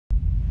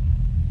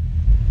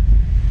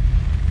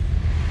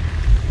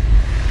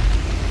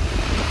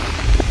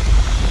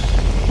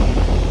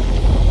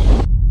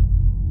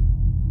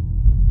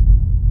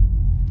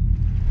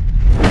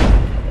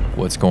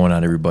What's going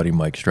on, everybody?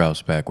 Mike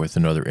Strauss back with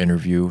another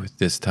interview.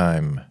 This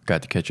time,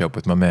 got to catch up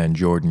with my man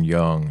Jordan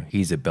Young.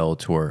 He's at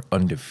Bellator,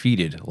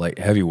 undefeated light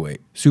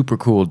heavyweight. Super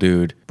cool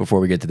dude.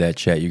 Before we get to that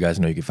chat, you guys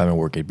know you can find my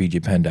work at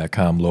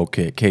bjpenn.com, Low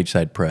Kick, Cage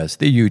Side Press,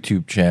 the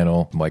YouTube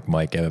channel, Mike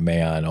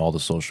MMA on all the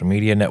social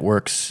media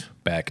networks.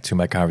 Back to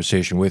my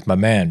conversation with my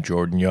man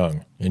Jordan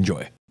Young.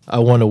 Enjoy. I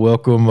want to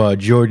welcome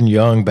Jordan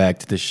Young back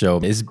to the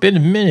show. It's been a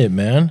minute,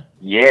 man.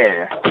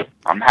 Yeah,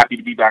 I'm happy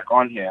to be back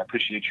on here. I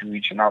appreciate you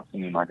reaching out to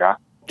me, my guy.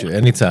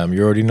 Anytime.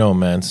 You already know,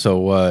 man.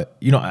 So,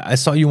 I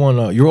saw you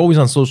on, you're always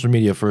on social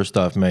media, first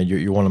off, man.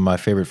 You're one of my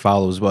favorite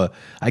follows. But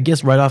I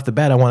guess right off the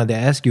bat, I wanted to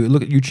ask you,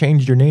 look, you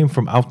changed your name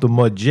from Out the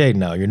Mud J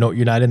now. You're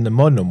not in the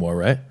mud no more,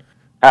 right?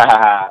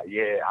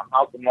 Yeah, I'm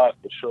out the mud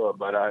for sure,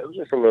 but it was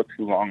just a little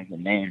too long of a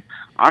name.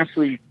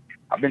 Honestly,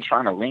 I've been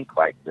trying to link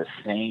like the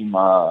same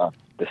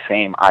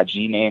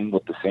IG name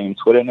with the same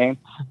Twitter name,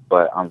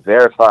 but I'm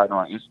verified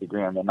on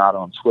Instagram and not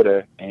on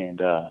Twitter,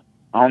 and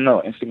I don't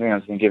know,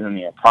 Instagram's been giving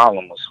me a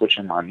problem with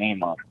switching my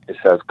name up. It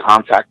says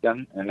contact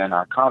them, and then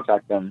I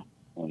contact them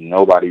when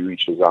nobody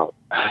reaches out.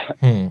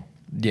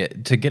 Yeah,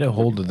 to get a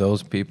hold of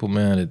those people,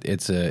 man,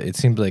 it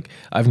seems like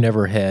I've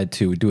never had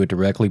to do it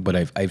directly, but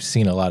I've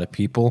seen a lot of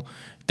people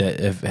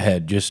that have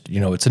had just,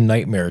 it's a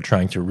nightmare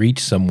trying to reach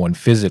someone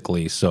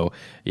physically. So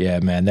yeah,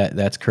 man,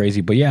 that's crazy.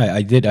 But yeah,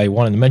 I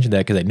wanted to mention that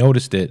because I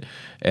noticed it,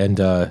 and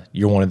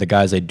you're one of the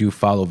guys I do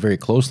follow very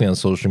closely on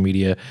social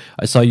media.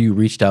 I saw you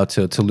reached out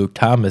to Luke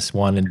Thomas,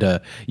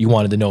 you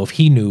wanted to know if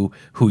he knew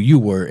who you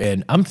were,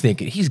 and I'm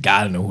thinking he's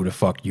got to know who the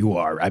fuck you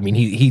are. I mean,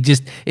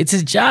 it's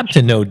his job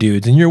to know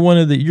dudes, and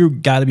you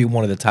got to be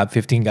one of the top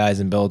 15 guys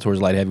in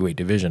Bellator's light heavyweight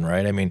division,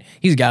 right? I mean,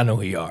 he's got to know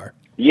who you are.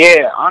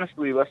 Yeah,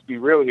 honestly, let's be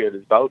real here.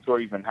 Does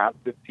Bellator even have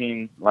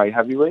 15 light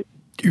heavyweight?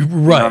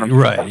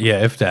 Right.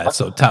 Yeah, if that.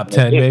 So top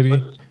 10,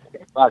 maybe.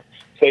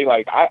 Say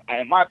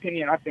in my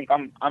opinion, I think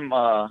I'm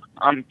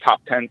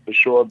top 10 for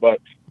sure.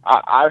 But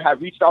I have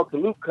reached out to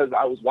Luke because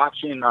I was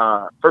watching.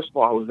 First of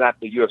all, I was at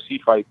the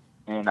UFC fight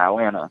in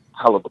Atlanta.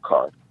 Hell of a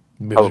card.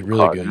 It was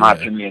really good. In my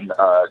opinion,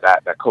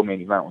 that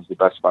co-main event was the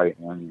best fight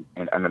in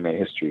MMA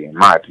history, in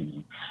my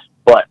opinion.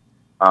 But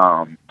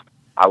I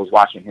was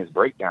watching his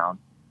breakdown,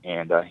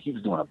 and he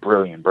was doing a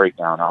brilliant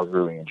breakdown. I was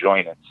really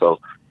enjoying it. So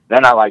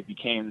then I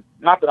became,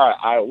 not that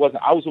I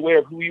was aware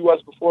of who he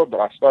was before, but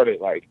I started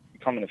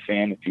becoming a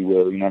fan, if you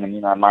will. You know what I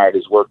mean? I admired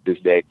his work this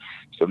day.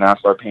 So then I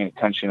started paying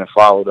attention and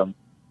followed him.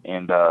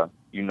 And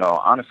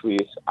honestly,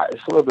 it's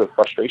a little bit of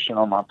frustration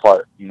on my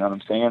part. You know what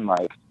I'm saying?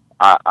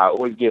 I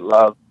always get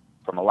love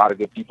from a lot of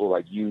good people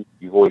like you.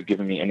 You've always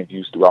given me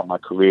interviews throughout my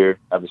career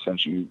ever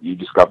since you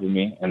discovered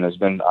me. And there's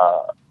been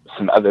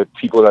some other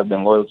people that have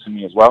been loyal to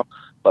me as well.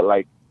 But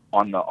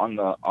on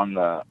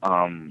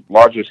the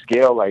larger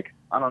scale,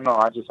 I don't know,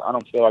 I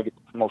don't feel I get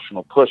the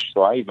promotional push.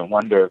 So I even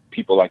wonder if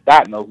people like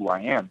that know who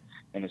I am.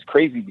 And it's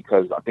crazy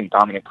because I think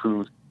Dominic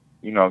Cruz,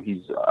 he's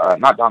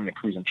not Dominic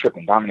Cruz, I'm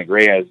tripping. Dominic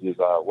Reyes is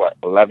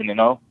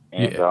 11-0,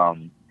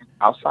 and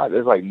outside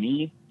there's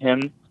me,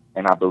 him,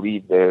 and I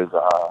believe there's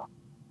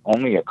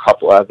only a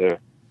couple other.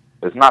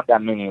 There's not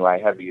that many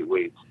light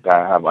heavyweights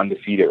that have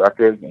undefeated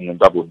records in the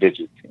double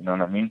digits. You know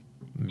what I mean?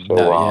 So,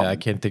 yeah, I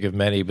can't think of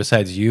many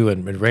besides you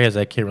and Reyes.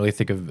 I can't really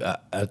think of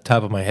at the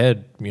top of my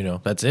head.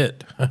 That's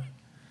it.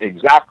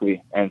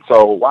 Exactly. And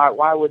so why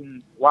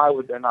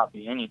would there not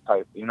be any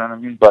type? You know what I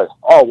mean? But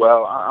I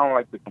don't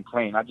like to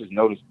complain. I just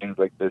noticed things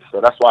like this,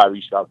 so that's why I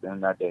reached out to him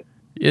that day.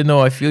 Yeah, no,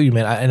 I feel you,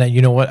 man.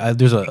 You know what?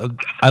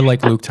 I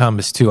like Luke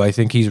Thomas too. I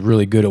think he's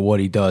really good at what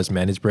he does,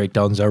 man. His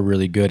breakdowns are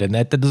really good, and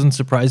that doesn't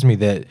surprise me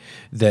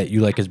that you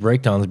like his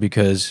breakdowns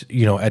because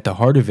at the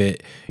heart of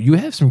it, you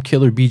have some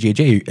killer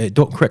BJJ.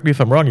 Don't correct me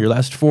if I'm wrong. Your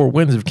last 4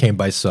 wins have came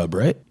by sub,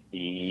 right?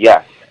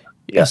 Yes.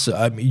 Yes.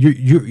 I mean,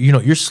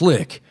 you're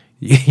slick.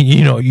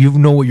 You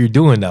know what you're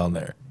doing down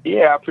there.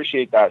 Yeah, I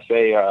appreciate that.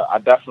 I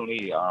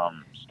definitely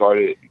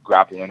started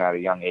grappling at a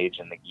young age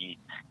in the gi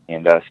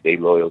and stayed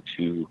loyal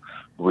to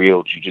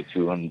real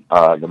jiu-jitsu and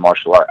the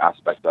martial art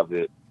aspect of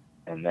it.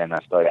 And then I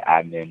started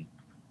adding in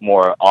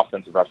more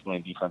offensive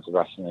wrestling, defensive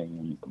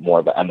wrestling, more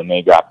of the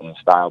MMA grappling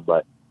style.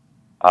 But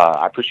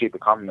I appreciate the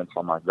compliments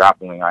on my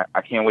grappling.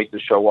 I can't wait to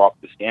show off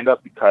the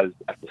stand-up because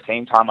at the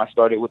same time I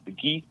started with the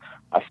gi,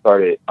 I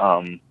started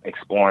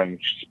exploring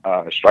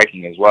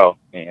striking as well.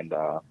 And,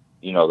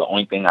 the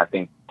only thing I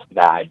think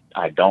that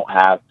I don't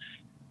have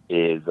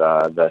is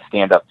the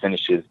stand-up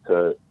finishes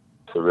to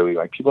really,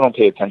 people don't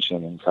pay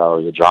attention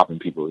until you're dropping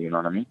people, you know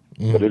what I mean?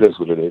 But it is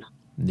what it is.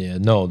 Yeah,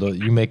 no,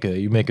 you make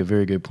a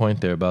very good point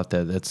there about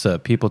that. That's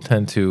people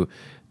tend to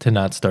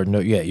not start. No,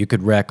 yeah, you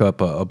could rack up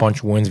a bunch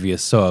of wins via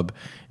sub,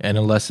 and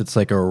unless it's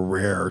like a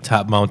rare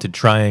top-mounted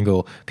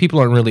triangle, people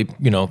aren't really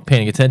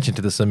paying attention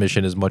to the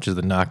submission as much as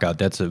the knockout.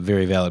 That's a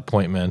very valid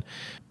point, man.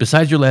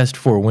 Besides your last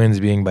 4 wins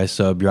being by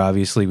sub, we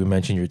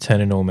mentioned you're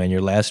 10-0, man.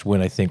 Your last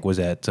win I think was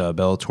at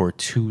Bellator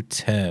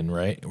 210,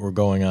 right? We're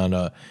going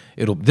on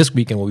this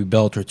weekend will be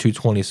Bellator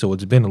 220, so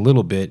it's been a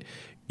little bit.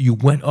 you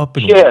went up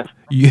in Yeah, that's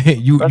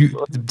you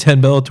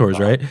 10 Bellators,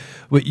 right?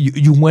 But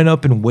you went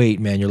up in weight,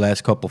 man. Your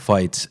last couple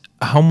fights.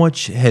 How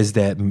much has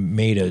that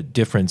made a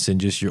difference in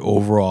just your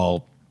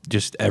overall,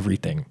 just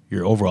everything,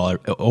 your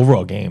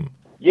overall game?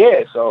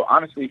 yeah. So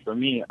honestly, for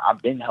me, I've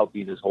been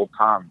healthy this whole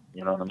time.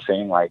 You know what I'm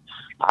saying? Like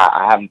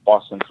I haven't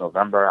fought since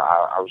November.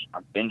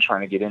 I've been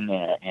trying to get in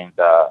there, and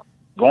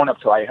going up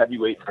to light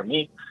heavyweight for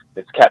me,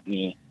 it's kept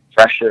me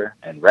fresher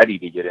and ready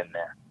to get in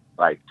there.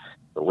 Like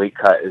the weight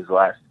cut is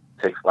less,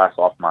 takes less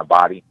off my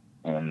body,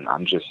 and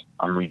I'm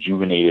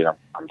rejuvenated.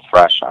 I'm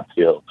fresh. I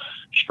feel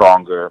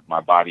stronger. My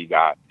body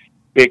got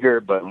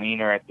bigger but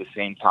leaner at the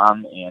same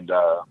time, and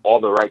all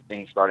the right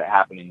things started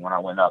happening when I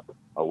went up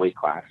a weight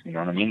class. You know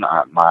what I mean?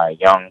 My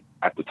young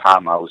at the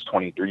time I was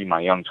 23.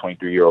 My young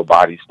 23-year-old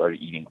body started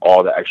eating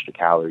all the extra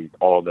calories,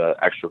 all the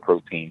extra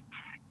protein,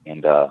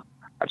 and I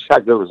just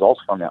had good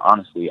results from it.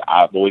 Honestly,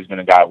 I've always been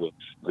a guy with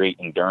great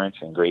endurance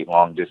and great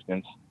long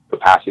distance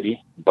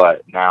capacity,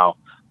 but now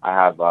I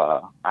have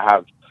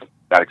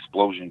that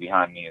explosion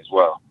behind me as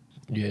well.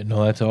 Yeah,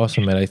 no, that's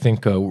awesome, man. I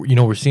think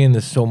we're seeing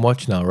this so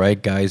much now,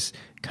 right? Guys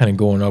kind of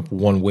going up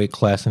one weight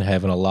class and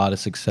having a lot of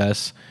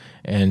success.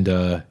 And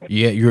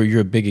yeah,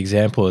 you're a big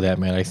example of that,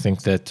 man. I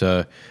think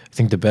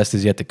the best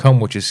is yet to come,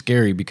 which is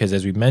scary because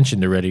as we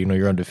mentioned already,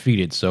 you're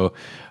undefeated. So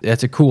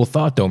that's a cool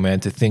thought, though, man.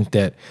 To think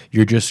that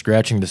you're just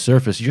scratching the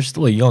surface. You're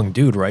still a young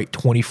dude, right?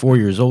 24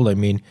 years old. I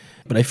mean,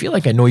 but I feel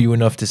like I know you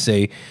enough to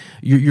say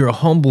you're a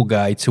humble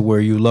guy to where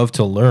you love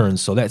to learn.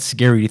 So that's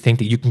scary to think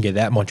that you can get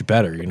that much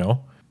better.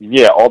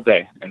 Yeah, all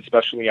day, and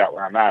especially out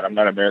where I'm at. I'm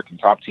at American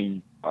Top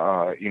Team,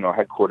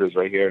 headquarters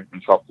right here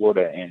in South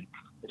Florida, and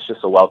it's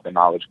just a wealth of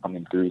knowledge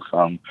coming through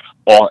from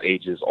all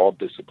ages, all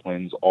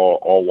disciplines,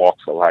 all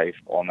walks of life,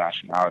 all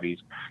nationalities.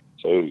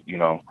 So,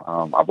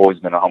 I've always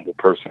been a humble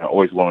person,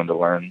 always willing to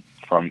learn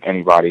from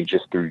anybody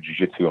just through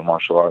jiu-jitsu and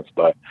martial arts.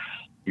 But,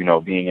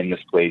 being in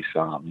this place,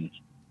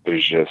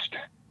 there's just,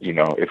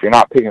 if you're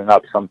not picking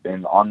up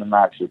something on the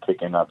mat, you're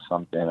picking up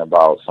something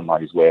about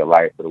somebody's way of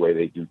life or the way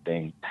they do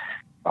things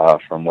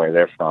from where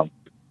they're from.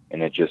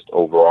 And it just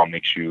overall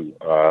makes you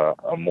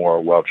a more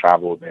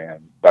well-traveled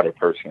and better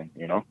person.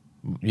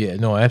 Yeah,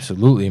 no,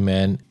 absolutely,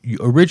 man.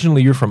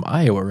 Originally, you're from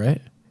Iowa,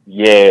 right?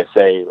 Yeah,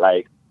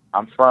 like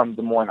I'm from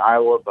Des Moines,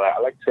 Iowa, but I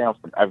like to say I'm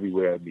from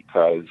everywhere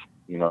because,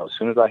 as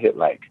soon as I hit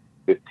like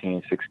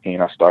 15,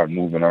 16, I started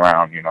moving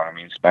around, you know what I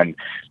mean? Spend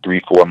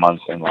 3, 4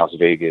 months in Las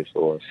Vegas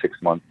or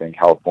 6 months in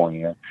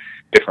California,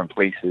 different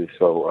places.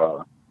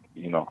 So,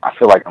 I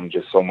feel like I'm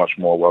just so much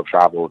more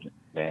well-traveled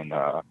than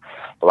a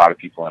lot of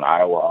people in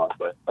Iowa are,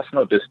 but that's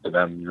no diss to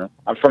them.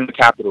 I'm from the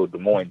capital, Des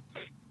Moines,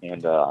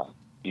 and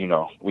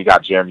we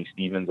got Jeremy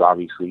Stevens.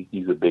 Obviously,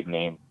 he's a big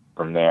name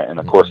from there, and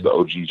of course the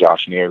OG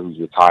Josh Neer, who's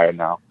retired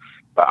now.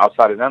 But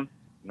outside of them,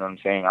 you know what I'm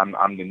saying?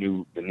 I'm the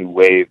new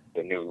wave,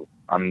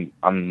 I'm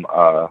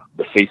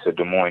the face of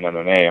Des Moines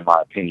MMA, in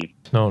my opinion.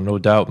 No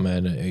doubt,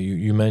 man.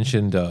 You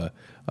mentioned a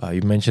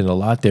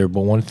lot there,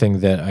 but one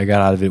thing that I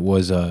got out of it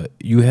was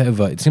you have.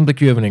 It seems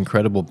like you have an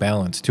incredible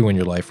balance too in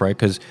your life, right?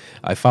 Because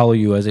I follow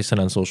you, as I said,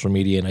 on social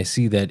media, and I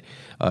see that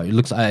it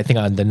looks. I think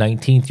on the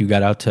 19th you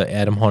got out to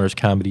Adam Hunter's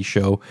comedy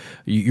show.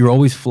 You're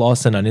always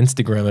flossing on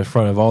Instagram in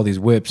front of all these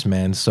whips,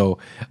 man. So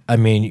I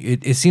mean,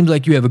 it seems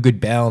like you have a good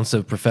balance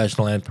of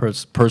professional and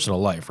personal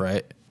life,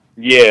 right?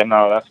 Yeah,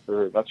 no,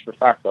 that's for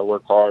fact. I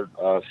work hard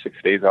 6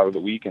 days out of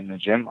the week in the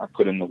gym. I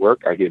put in the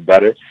work. I get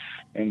better,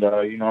 and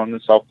I'm in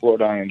South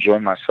Florida. I enjoy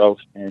myself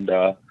and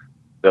the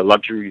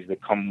luxuries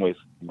that come with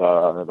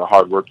the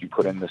hard work you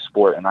put in the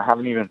sport. And I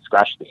haven't even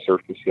scratched the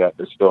surface yet.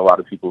 There's still a lot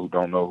of people who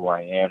don't know who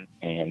I am,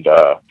 and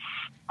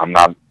I'm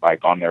not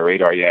like on their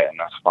radar yet, and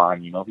that's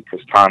fine,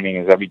 because timing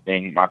is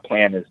everything. My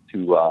plan is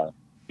to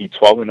be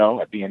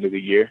 12-0 at the end of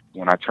the year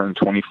when I turn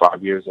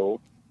 25 years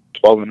old.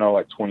 12-0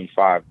 at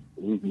 25.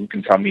 Who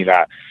can tell me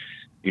that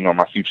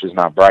my future's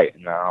not bright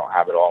and I don't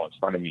have it all in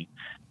front of me?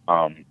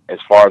 As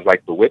far as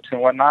like the whips and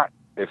whatnot,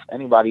 if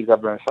anybody's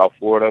ever in South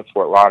Florida,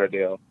 Fort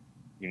Lauderdale,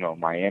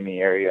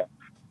 Miami area,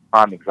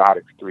 Prime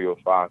Exotics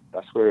 305,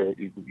 that's where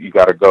you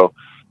got to go.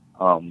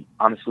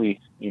 Honestly,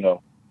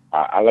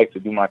 I like to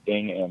do my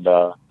thing, and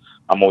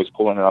I'm always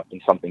pulling it up in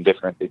something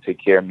different. They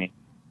take care of me,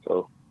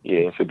 so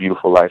yeah, it's a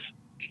beautiful life.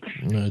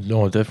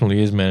 No, it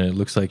definitely is, man. It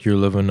looks like you're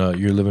living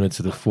it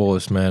to the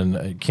fullest, man.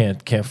 I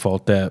can't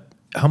fault that.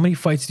 How many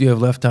fights do you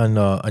have left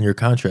on your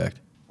contract?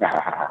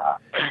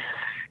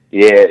 Yeah,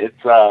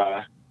 it's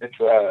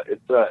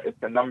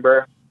a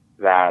number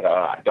that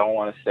I don't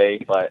want to say,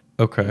 but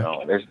Okay.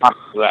 there's not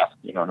much left.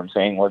 You know what I'm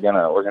saying? We're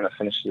gonna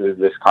finish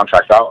this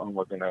contract out, and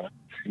we're gonna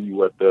see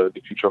what the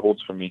future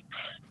holds for me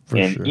For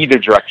in sure. either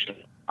direction.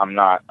 I'm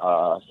not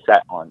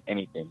set on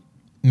anything.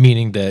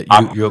 Meaning that you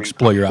Obviously,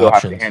 explore I your still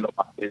have to options. handle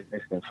my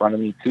business in front of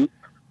me too.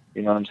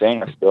 You know what I'm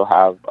saying? I still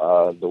have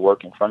the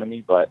work in front of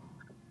me, but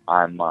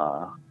I'm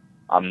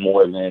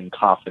more than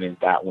confident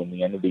that when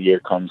the end of the year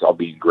comes, I'll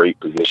be in great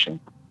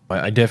position.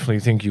 I definitely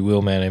think you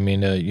will, man. I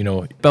mean, you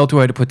know, Bellator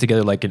had to put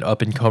together like an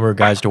up and comer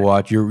guys to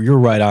watch. You're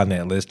right on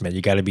that list, man.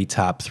 You got to be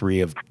top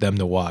three of them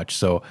to watch.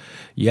 So,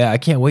 yeah, I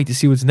can't wait to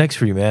see what's next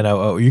for you, man.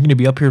 Are you going to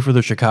be up here for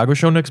the Chicago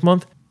show next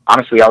month?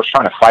 Honestly, I was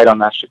trying to fight on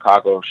that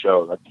Chicago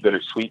show. That's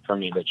bittersweet for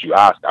me that you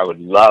asked. I would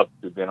love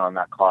to have been on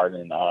that card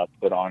and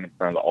put on in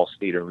front of the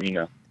All-State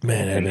Arena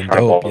Man, that'd in been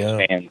front of all dope. those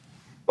Yeah. fans.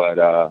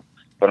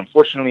 But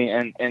unfortunately,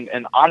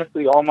 and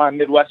honestly, all my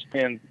Midwest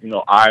fans, you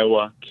know,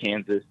 Iowa,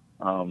 Kansas,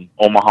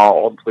 Omaha,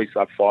 all the places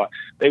I've fought,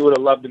 they would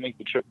have loved to make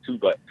the trip too.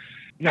 But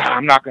nah,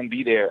 I'm not going to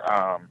be there.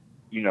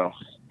 You know,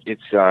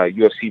 it's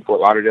UFC Fort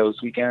Lauderdale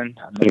this weekend.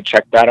 I'm going to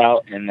check that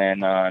out, and then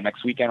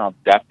next weekend I'll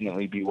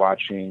definitely be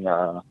watching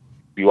the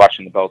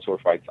Bellator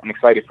fights. I'm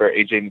excited for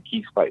AJ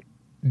McKee's fight.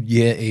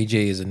 Yeah,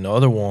 AJ is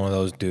another one of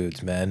those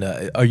dudes, man.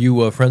 Are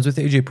you friends with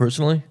AJ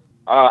personally?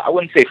 I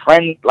wouldn't say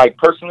friend like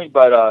personally,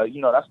 but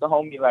you know, that's the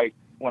homie. Like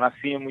when I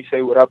see him, we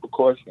say what up, of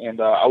course. And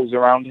I was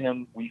around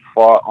him. We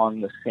fought on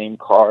the same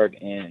card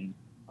in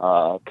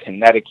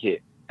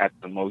Connecticut at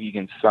the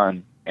Mohegan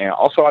Sun. And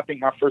also, I think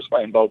my first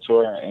fight in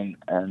Bellator in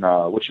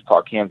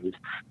Wichita, Kansas.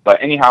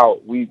 But anyhow,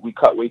 we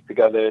cut weight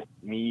together.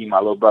 Me, my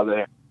little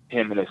brother,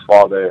 him, and his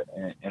father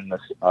in the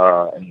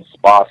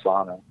spa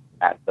sauna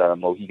at the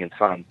Mohegan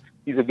Sun.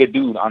 He's a good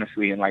dude,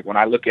 honestly. And like when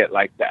I look at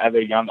like the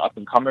other young up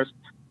and comers,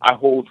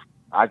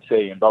 I'd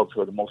say in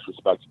Bellator the most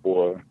respect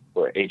for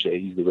AJ.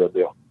 He's the real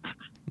deal.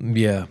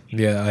 Yeah,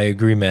 yeah, I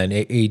agree, man.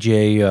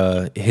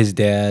 AJ, his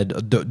dad,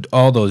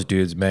 all those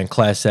dudes, man.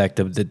 Class act,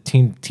 the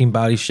team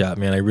body shot,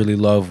 man. I really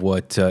love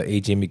what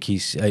AJ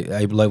McKee.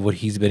 I love what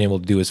he's been able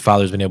to do. His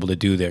father's been able to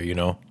do there. You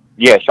know.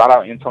 Yeah, shout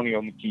out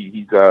Antonio McKee.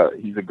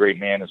 He's a great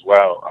man as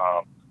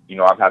well. You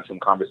know, I've had some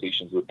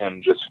conversations with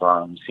him just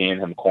from seeing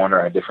him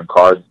corner at different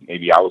cards.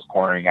 Maybe I was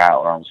cornering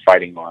out or I was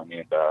fighting on,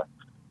 and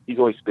he's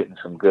always spitting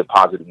some good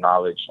positive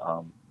knowledge.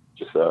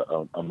 Just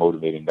a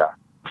motivating guy.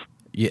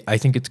 Yeah, I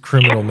think it's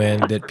criminal,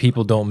 man, that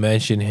people don't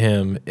mention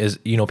him as,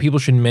 you know, people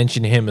should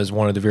mention him as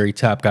one of the very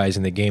top guys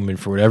in the game, and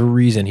for whatever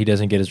reason, he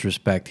doesn't get his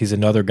respect. He's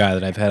another guy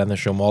that I've had on the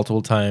show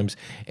multiple times,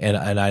 and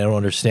I don't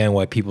understand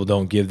why people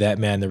don't give that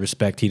man the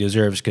respect he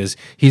deserves, because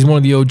he's one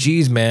of the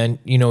OGs, man.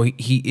 You know,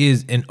 he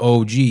is an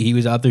OG. He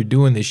was out there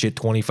doing this shit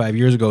 25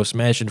 years ago,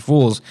 smashing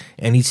fools,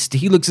 and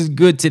he looks as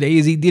good today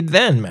as he did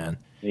then, man.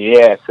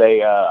 Yeah,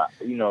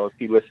 you know, if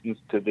he listens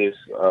to this,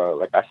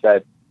 like I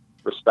said,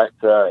 respect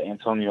to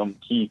Antonio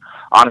McKee.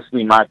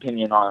 Honestly, my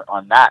opinion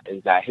on that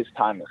is that his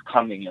time is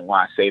coming, and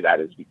why I say that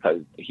is because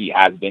he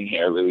has been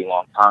here a really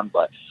long time,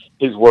 but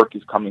his work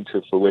is coming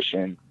to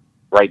fruition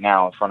right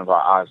now in front of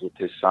our eyes with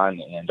his son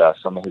and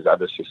some of his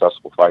other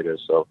successful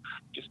fighters. So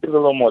just give it a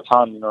little more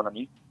time, you know what I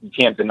mean? You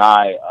can't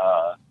deny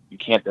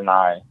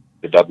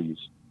the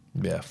W's.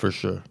 Yeah, for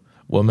sure.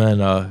 Well,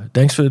 man,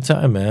 thanks for the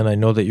time, man. I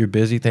know that you're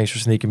busy. Thanks for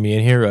sneaking me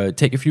in here.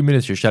 Take a few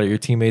minutes here. Shout out your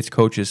teammates,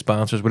 coaches,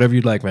 sponsors, whatever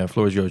you'd like, man.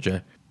 Floor is yours,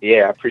 Jay.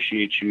 Yeah, I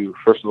appreciate you.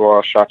 First of all,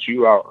 I shout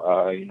you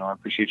out. You know, I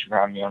appreciate you for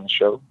having me on the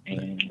show.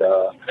 And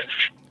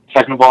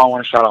second of all, I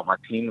want to shout out my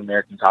team,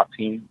 American Top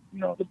Team. You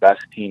know, the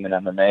best team in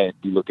MMA. If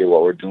you look at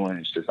what we're doing,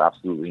 it's just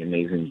absolutely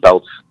amazing.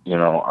 Belts, you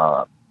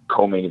know,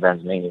 co-main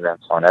events, main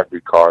events on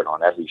every card,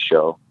 on every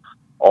show,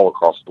 all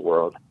across the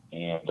world.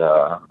 And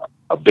a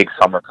big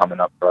summer coming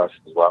up for us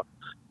as well.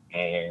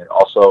 And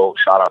also,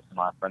 shout out to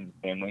my friends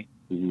and family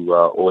who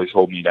always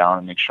hold me down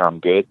and make sure I'm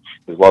good,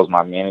 as well as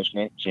my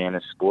management,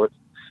 Janice Sports.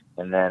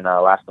 And then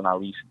last but not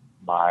least,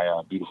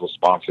 my beautiful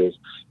sponsors,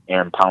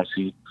 Aaron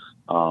Pouncey,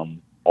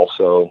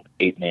 also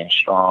 8-Man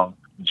Strong,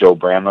 Joe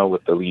Brama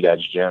with the Lead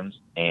Edge Gyms.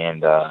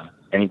 And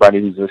anybody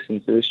who's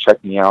listening to this,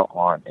 check me out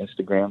on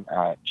Instagram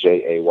at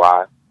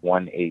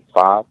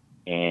JAY185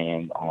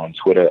 and on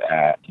Twitter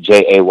at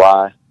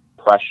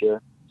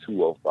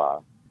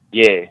JAYPressure205.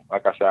 Yeah,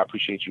 like I said, I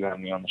appreciate you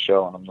having me on the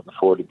show, and I'm looking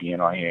forward to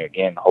being on here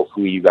again.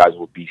 Hopefully you guys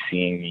will be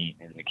seeing me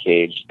in the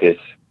cage this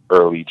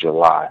early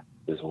July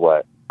is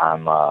what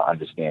I'm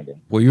understanding.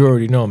 Well, you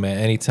already know, man.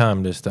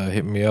 Anytime, just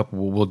hit me up.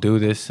 We'll do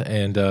this,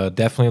 and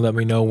definitely let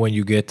me know when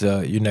you get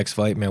your next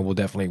fight, man. We'll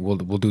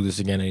do this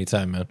again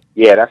anytime, man.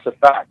 Yeah, that's a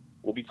fact.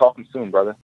 We'll be talking soon, brother.